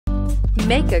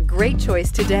Make a great choice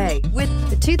today with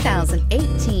the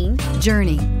 2018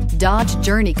 Journey. Dodge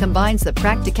Journey combines the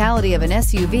practicality of an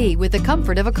SUV with the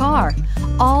comfort of a car,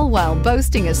 all while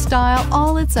boasting a style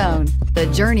all its own. The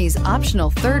Journey's optional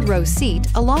third-row seat,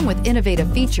 along with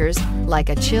innovative features like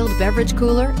a chilled beverage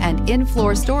cooler and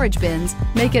in-floor storage bins,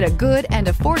 make it a good and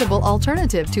affordable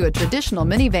alternative to a traditional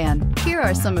minivan. Here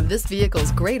are some of this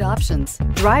vehicle's great options: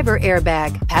 driver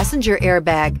airbag, passenger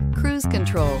airbag, cruise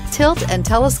control, tilt and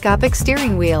telescopic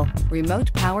steering wheel,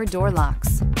 remote power door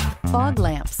locks, fog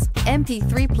lamps,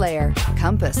 MP3 player,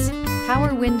 compass,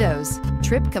 power windows,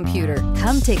 trip computer.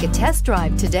 Come take a test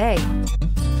drive today.